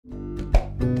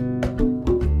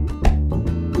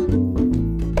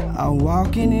I'm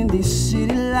walking in these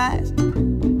city lights,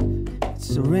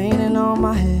 it's raining on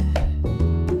my head.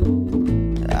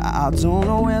 I don't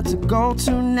know where to go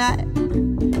tonight,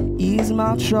 ease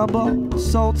my trouble,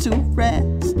 soul to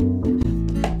rest.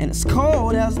 And it's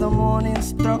cold as the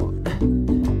morning's throat,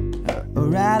 a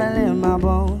rattle in my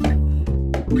bones.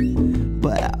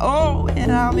 But oh, when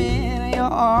I'm in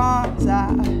your arms,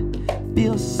 I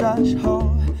feel such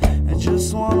hope. And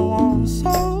just one warm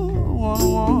soul, one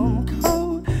warm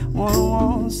coat, one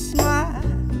warm smile.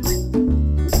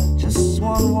 Just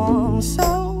one warm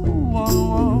soul, one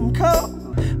warm coat,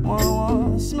 one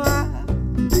warm smile.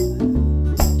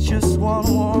 Just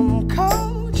one warm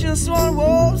coat, just one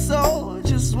warm soul,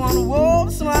 just one warm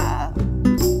smile.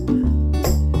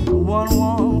 One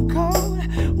warm coat,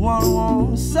 one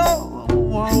warm soul,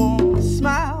 one warm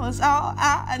smile is all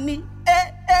I need.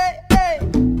 Hey, hey, hey.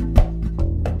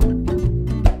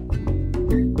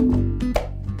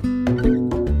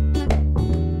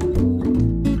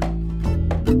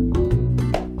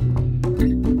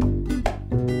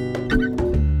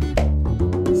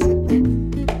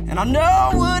 And I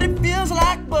know what it feels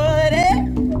like, buddy,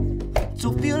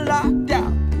 to feel locked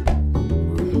out.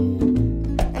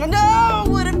 And I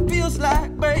know what it feels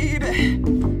like, baby,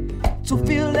 to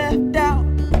feel left out.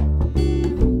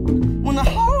 When the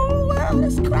whole world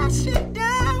is crashing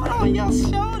down on your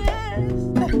shoulders,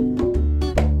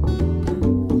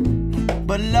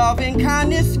 but love and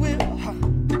kindness will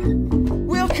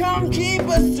come keep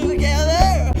us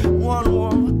together. One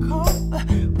warm coat,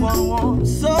 one warm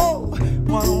soul,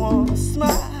 one warm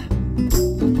smile.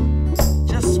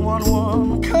 Just one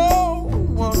warm coat,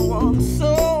 one warm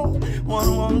soul,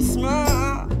 one warm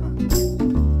smile.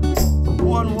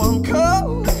 One warm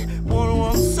coat, one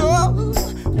warm soul,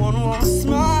 one warm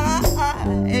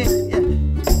smile. Yeah.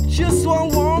 Just one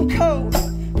warm coat,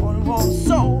 one warm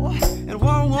soul, and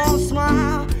one warm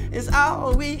smile is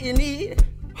all we need.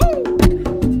 Woo!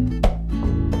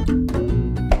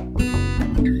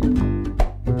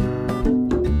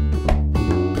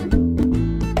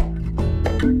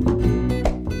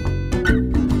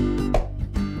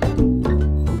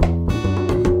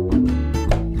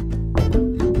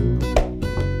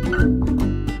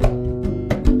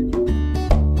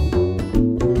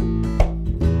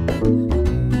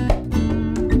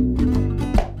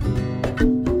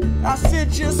 I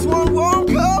said just one warm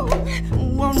coat,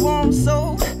 one warm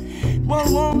soul,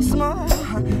 one warm smile.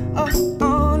 Oh,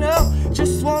 oh no,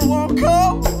 just one warm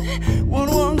coat, one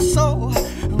warm soul,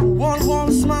 one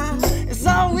warm smile. It's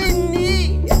all we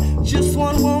need. Just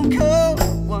one warm coat,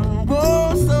 one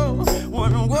warm soul,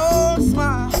 one warm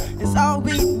smile. It's all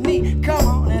we need. Come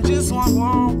on, and just one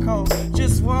warm coat,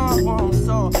 just one warm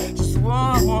soul, just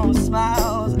one warm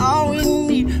smile. It's all we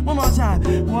need. One more time.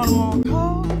 One warm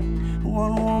coat,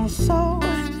 one warm soul,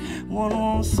 one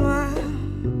warm smile.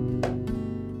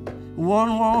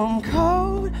 One warm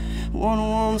coat, one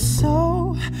warm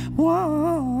soul,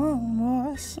 one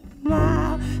more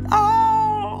smile.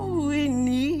 All we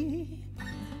need.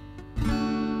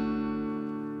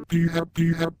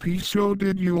 Happy, so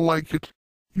did you like it?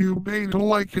 You made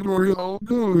like it or I'll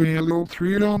go yellow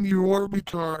 3 on your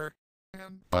guitar.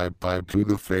 And bye to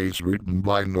the face written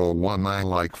by no one I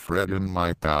like Fred in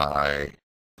my pie.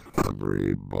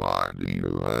 Everybody,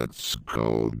 let's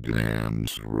go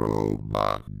dance,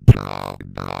 robot.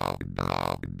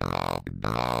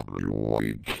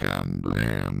 We can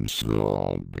dance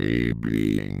all day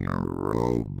being a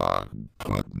robot,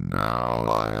 but now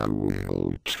I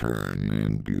will turn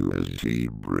into a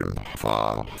zebra.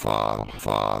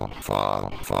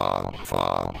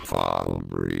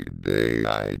 Every day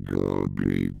I go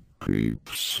beep.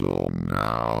 So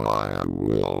now I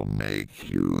will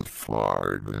make you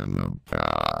fart in a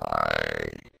pie.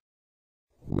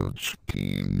 Which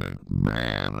peanut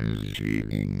man is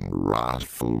eating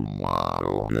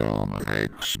Rafflemoto on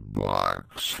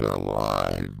Xbox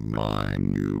Live? My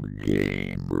new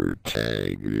gamer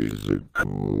tag is a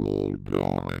cool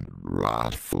donut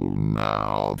raffle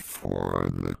now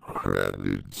for the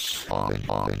credits.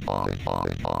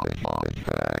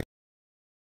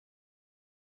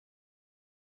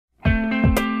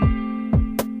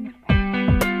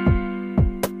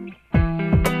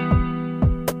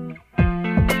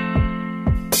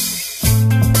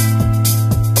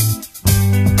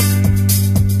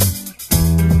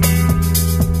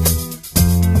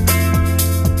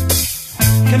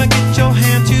 Can I get your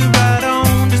hand to ride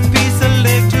on? Just a piece of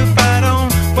leg to fight on.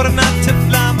 What a night to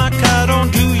fly my kite on.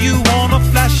 Do you wanna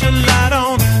flash a light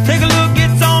on? Take a look,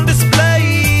 it's on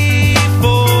display.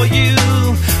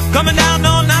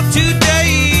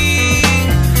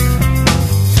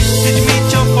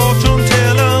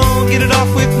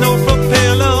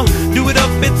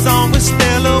 It's on with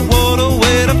Stella.